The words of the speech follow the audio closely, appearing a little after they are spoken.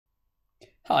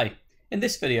Hi, in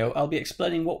this video I'll be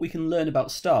explaining what we can learn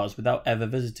about stars without ever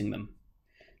visiting them.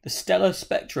 The stellar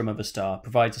spectrum of a star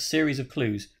provides a series of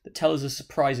clues that tell us a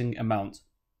surprising amount.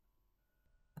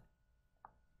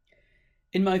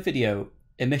 In my video,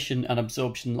 Emission and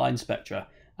Absorption Line Spectra,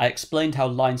 I explained how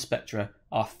line spectra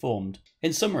are formed.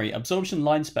 In summary, absorption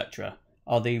line spectra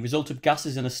are the result of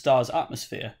gases in a star's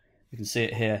atmosphere, you can see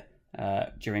it here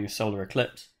during a solar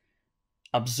eclipse,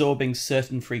 absorbing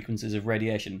certain frequencies of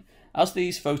radiation. As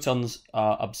these photons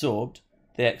are absorbed,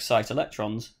 they excite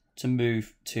electrons to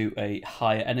move to a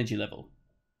higher energy level.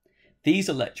 These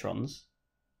electrons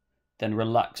then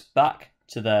relax back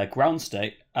to their ground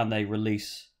state and they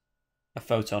release a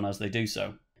photon as they do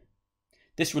so.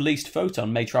 This released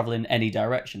photon may travel in any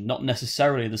direction, not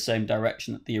necessarily the same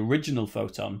direction that the original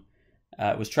photon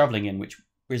was travelling in, which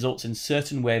results in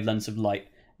certain wavelengths of light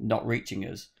not reaching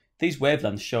us. These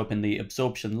wavelengths show up in the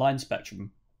absorption line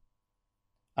spectrum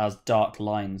as dark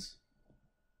lines.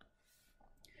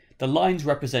 The lines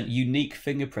represent unique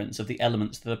fingerprints of the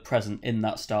elements that are present in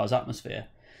that star's atmosphere.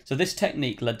 So this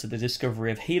technique led to the discovery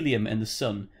of helium in the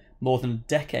Sun more than a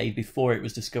decade before it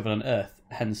was discovered on Earth,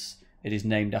 hence it is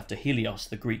named after Helios,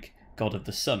 the Greek god of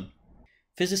the sun.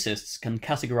 Physicists can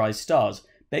categorize stars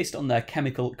based on their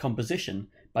chemical composition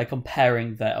by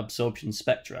comparing their absorption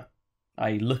spectra,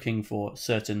 i.e. looking for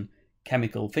certain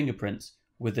chemical fingerprints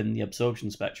within the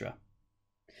absorption spectra.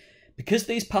 Because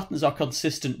these patterns are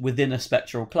consistent within a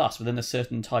spectral class, within a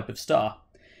certain type of star,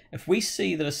 if we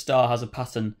see that a star has a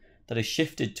pattern that is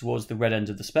shifted towards the red end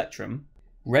of the spectrum,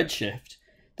 redshift,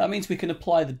 that means we can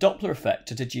apply the Doppler effect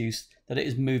to deduce that it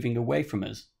is moving away from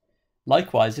us.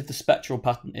 Likewise, if the spectral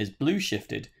pattern is blue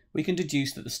shifted, we can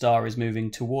deduce that the star is moving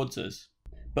towards us.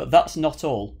 But that's not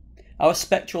all. Our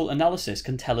spectral analysis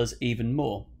can tell us even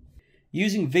more.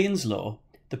 Using Wien's law,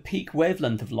 the peak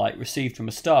wavelength of light received from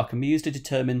a star can be used to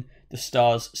determine the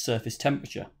star's surface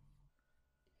temperature.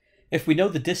 If we know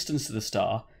the distance to the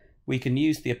star, we can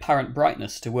use the apparent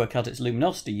brightness to work out its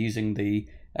luminosity using the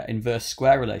inverse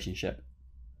square relationship.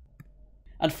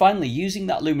 And finally, using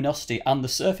that luminosity and the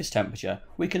surface temperature,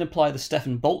 we can apply the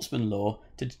Stefan-Boltzmann law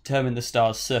to determine the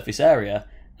star's surface area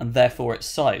and therefore its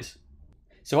size.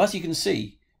 So as you can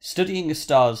see, studying a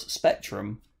star's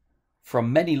spectrum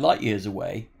from many light years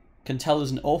away can tell us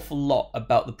an awful lot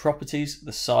about the properties,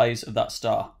 the size of that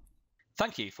star.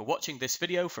 Thank you for watching this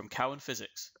video from Cowen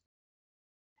Physics.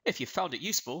 If you found it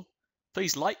useful,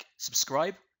 please like,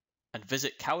 subscribe, and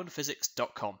visit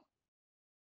cowenphysics.com.